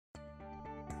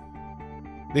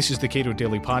This is the Cato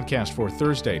Daily Podcast for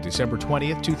Thursday, December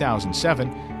 20th, 2007.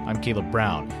 I'm Caleb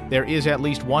Brown. There is at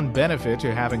least one benefit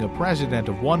to having a president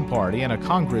of one party and a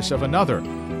Congress of another: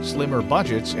 slimmer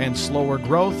budgets and slower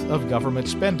growth of government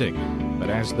spending. But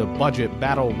as the budget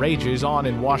battle rages on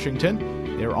in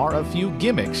Washington, there are a few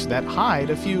gimmicks that hide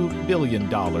a few $1 billion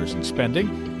in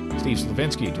spending. Steve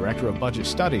Slavinsky, Director of Budget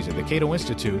Studies at the Cato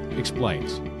Institute,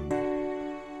 explains.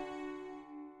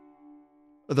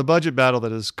 The budget battle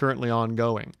that is currently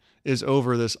ongoing is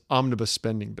over this omnibus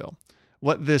spending bill.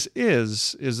 What this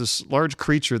is this large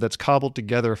creature that's cobbled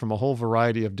together from a whole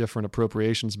variety of different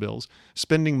appropriations bills,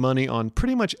 spending money on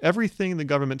pretty much everything the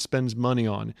government spends money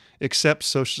on except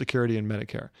Social Security and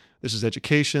Medicare. This is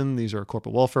education, these are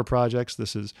corporate welfare projects,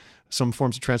 this is some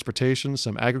forms of transportation,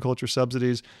 some agriculture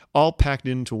subsidies, all packed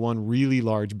into one really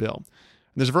large bill.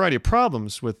 There's a variety of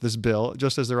problems with this bill,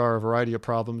 just as there are a variety of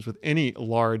problems with any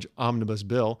large omnibus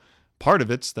bill. Part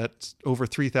of it's that's over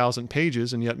 3,000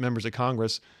 pages, and yet members of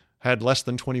Congress had less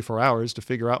than 24 hours to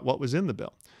figure out what was in the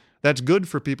bill. That's good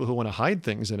for people who want to hide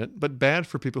things in it, but bad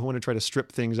for people who want to try to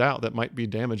strip things out that might be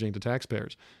damaging to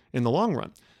taxpayers in the long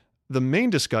run. The main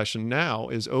discussion now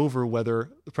is over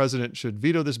whether the president should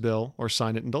veto this bill or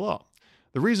sign it into law.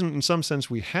 The reason, in some sense,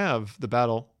 we have the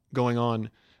battle going on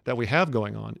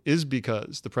is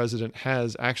because the president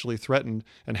has actually threatened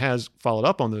and has followed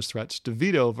up on those threats to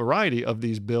veto a variety of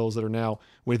these bills that are now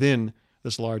within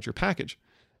this larger package.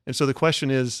 And so the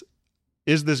question is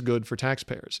this good for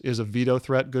taxpayers? Is a veto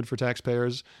threat good for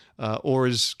taxpayers? Or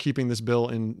is keeping this bill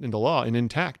into law and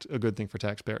intact a good thing for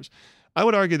taxpayers? I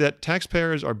would argue that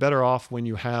taxpayers are better off when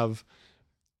you have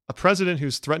a president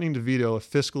who's threatening to veto a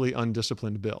fiscally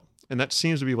undisciplined bill. And that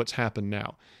seems to be what's happened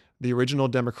now. The original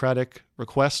Democratic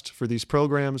request for these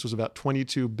programs was about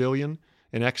 $22 billion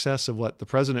in excess of what the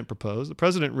president proposed. The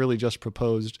president really just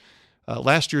proposed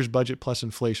last year's budget plus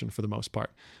inflation for the most part.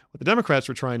 What the Democrats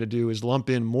were trying to do is lump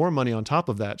in more money on top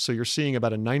of that, so you're seeing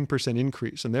about a 9%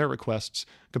 increase in their requests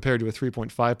compared to a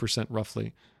 3.5%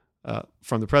 roughly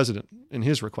from the president in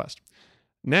his request.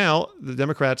 Now, the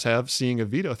Democrats have, seeing a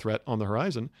veto threat on the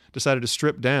horizon, decided to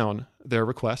strip down their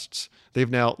requests.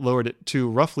 They've now lowered it to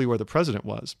roughly where the president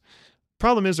was.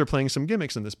 Problem is they're playing some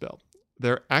gimmicks in this bill.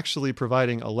 They're actually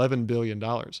providing $11 billion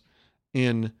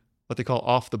in what they call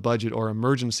off-the-budget or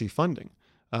emergency funding.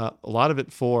 A lot of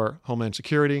it for Homeland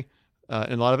Security,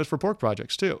 and a lot of it for pork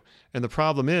projects too. And the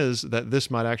problem is that this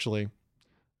might actually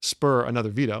spur another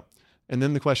veto. And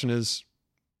then the question is,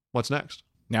 what's next?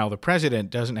 Now, the president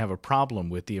doesn't have a problem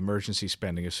with the emergency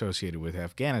spending associated with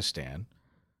Afghanistan,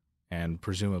 and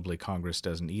presumably Congress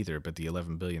doesn't either, but the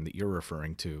 $11 billion that you're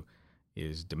referring to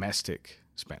is domestic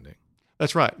spending.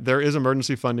 That's right. There is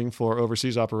emergency funding for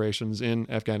overseas operations in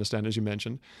Afghanistan, as you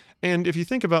mentioned. And if you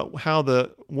think about how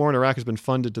the war in Iraq has been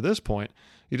funded to this point,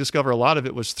 you discover a lot of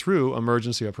it was through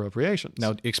emergency appropriations.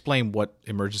 Now, explain what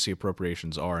emergency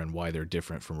appropriations are and why they're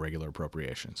different from regular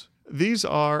appropriations. These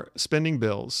are spending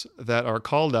bills that are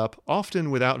called up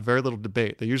often without very little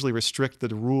debate. They usually restrict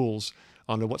the rules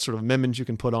on what sort of amendments you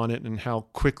can put on it and how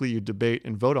quickly you debate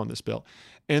and vote on this bill.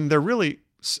 And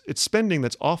it's spending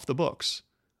that's off the books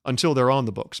until they're on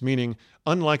the books, meaning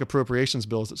unlike appropriations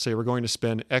bills that say we're going to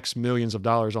spend X millions of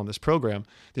dollars on this program,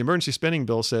 the emergency spending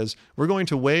bill says we're going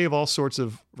to waive all sorts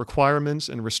of requirements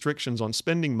and restrictions on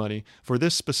spending money for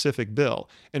this specific bill,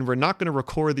 and we're not going to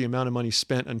record the amount of money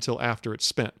spent until after it's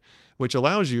spent, which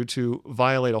allows you to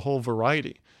violate a whole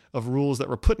variety of rules that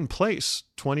were put in place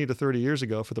 20 to 30 years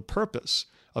ago for the purpose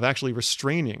of actually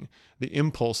restraining the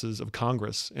impulses of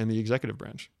Congress and the executive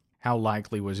branch. How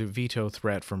likely was a veto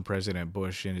threat from President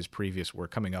Bush in his previous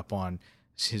work coming up on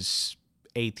his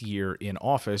 8th year in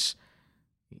office?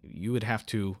 You would have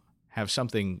to have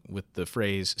something with the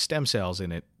phrase stem cells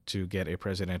in it to get a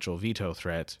presidential veto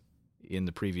threat in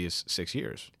the previous 6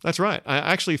 years. That's right. I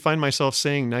actually find myself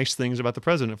saying nice things about the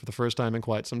president for the first time in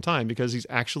quite some time because he's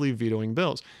actually vetoing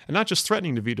bills. And not just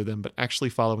threatening to veto them, but actually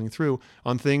following through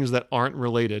on things that aren't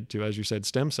related to, as you said,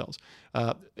 stem cells.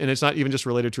 And it's not even just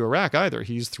related to Iraq either.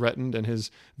 He's threatened and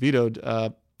has vetoed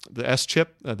the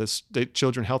S-CHIP, the State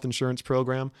Children Health Insurance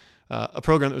Program, a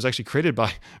program that was actually created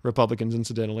by Republicans,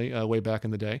 incidentally, way back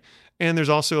in the day. And there's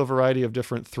also a variety of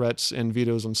different threats and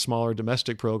vetoes on smaller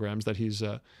domestic programs that he's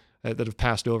that have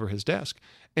passed over his desk.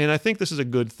 And I think this is a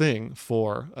good thing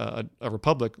for a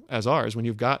republic as ours when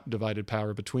you've got divided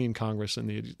power between Congress and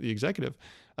the executive.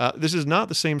 This is not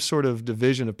the same sort of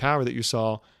division of power that you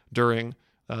saw during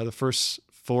the first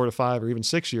 4 to 5 or even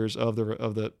 6 years of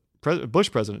the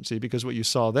Bush presidency, because what you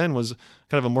saw then was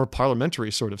kind of a more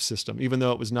parliamentary sort of system, even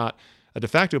though it was not a de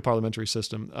facto parliamentary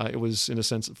system. It was, in a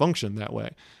sense, functioned that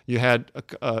way. You had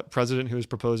a president who was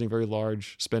proposing very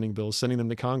large spending bills, sending them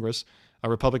to Congress. A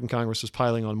Republican Congress was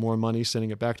piling on more money, sending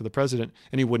it back to the president,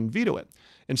 and he wouldn't veto it.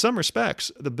 In some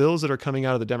respects, the bills that are coming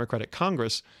out of the Democratic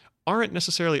Congress aren't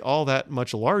necessarily all that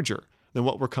much larger than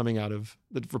what were coming out of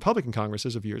the Republican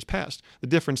Congresses of years past. The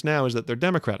difference now is that they're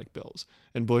Democratic bills,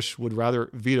 and Bush would rather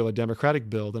veto a Democratic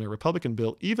bill than a Republican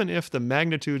bill, even if the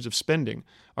magnitudes of spending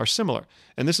are similar.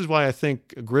 And this is why I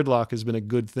think gridlock has been a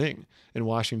good thing in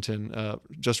Washington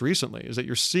just recently, is that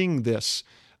you're seeing this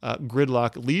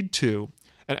gridlock lead to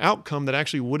an outcome that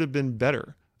actually would have been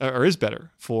better, or is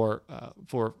better, for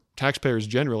taxpayers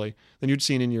generally than you'd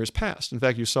seen in years past. In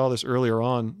fact, you saw this earlier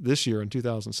on this year in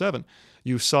 2007.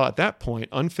 You saw at that point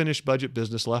unfinished budget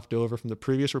business left over from the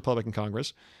previous Republican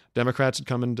Congress. Democrats had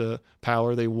come into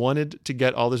power. They wanted to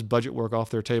get all this budget work off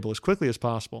their table as quickly as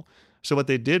possible. So what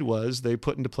they did was they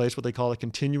put into place what they call a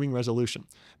continuing resolution.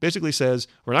 Basically says,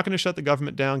 we're not going to shut the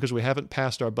government down because we haven't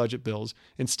passed our budget bills.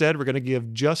 Instead, we're going to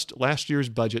give just last year's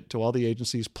budget to all the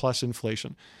agencies plus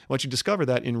inflation. Once you discover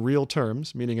that in real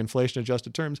terms, meaning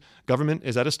inflation-adjusted terms, government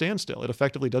is at a standstill. It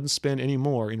effectively doesn't spend any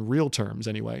more in real terms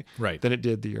anyway than it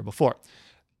did the year before.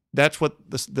 That's what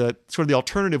the sort of the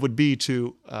alternative would be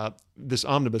to this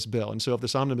omnibus bill. And so if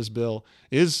this omnibus bill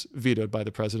is vetoed by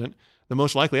the president, the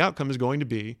most likely outcome is going to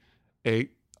be a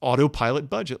autopilot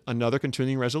budget, another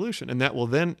continuing resolution. And that will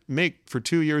then make, for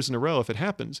 2 years in a row, if it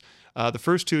happens, the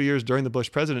first 2 years during the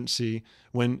Bush presidency,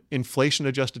 when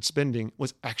inflation-adjusted spending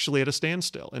was actually at a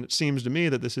standstill. And it seems to me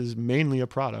that this is mainly a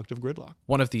product of gridlock.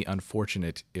 One of the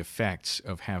unfortunate effects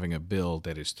of having a bill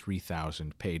that is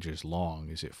 3,000 pages long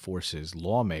is it forces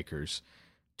lawmakers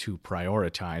to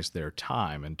prioritize their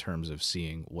time in terms of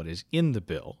seeing what is in the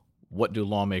bill. What do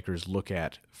lawmakers look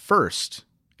at first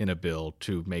in a bill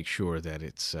to make sure that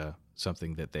it's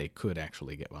something that they could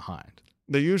actually get behind?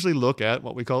 They usually look at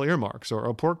what we call earmarks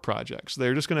or pork projects.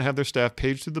 They're just going to have their staff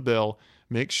page through the bill,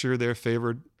 make sure their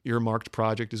favored earmarked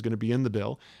project is going to be in the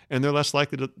bill, and they're less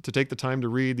likely to take the time to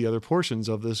read the other portions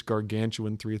of this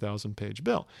gargantuan 3,000-page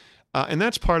bill. And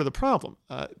that's part of the problem.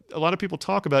 A lot of people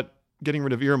talk about getting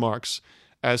rid of earmarks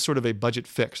as sort of a budget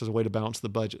fix, as a way to balance the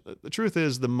budget. The truth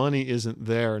is the money isn't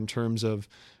there in terms of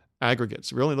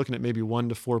aggregates. We're only looking at maybe 1%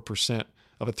 to 4%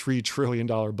 of a $3 trillion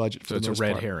budget. So it's a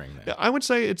red herring then. I would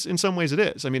say in some ways it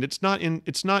is. I mean, it's not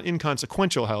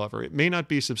inconsequential, however. It may not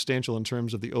be substantial in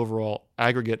terms of the overall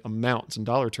aggregate amounts in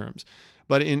dollar terms.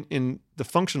 But in the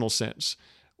functional sense,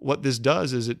 what this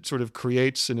does is it sort of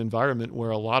creates an environment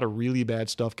where a lot of really bad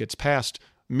stuff gets passed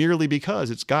merely because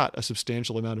it's got a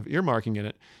substantial amount of earmarking in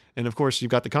it. And of course,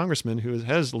 you've got the congressman who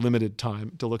has limited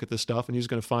time to look at this stuff, and he's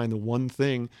going to find the one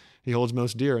thing he holds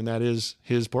most dear, and that is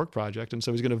his pork project. And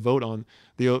so he's going to vote on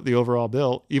the overall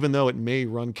bill, even though it may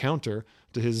run counter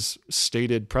to his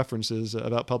stated preferences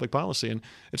about public policy. And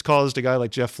it's caused a guy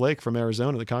like Jeff Flake from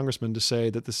Arizona, the congressman, to say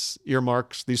that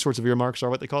these sorts of earmarks are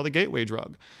what they call the gateway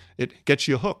drug. It gets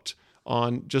you hooked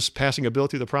on just passing a bill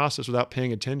through the process without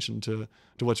paying attention to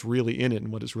what's really in it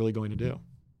and what it's really going to do.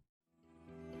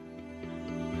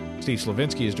 Steve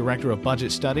Slavinsky is Director of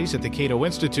Budget Studies at the Cato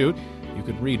Institute. You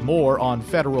can read more on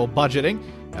federal budgeting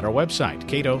at our website,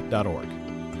 cato.org.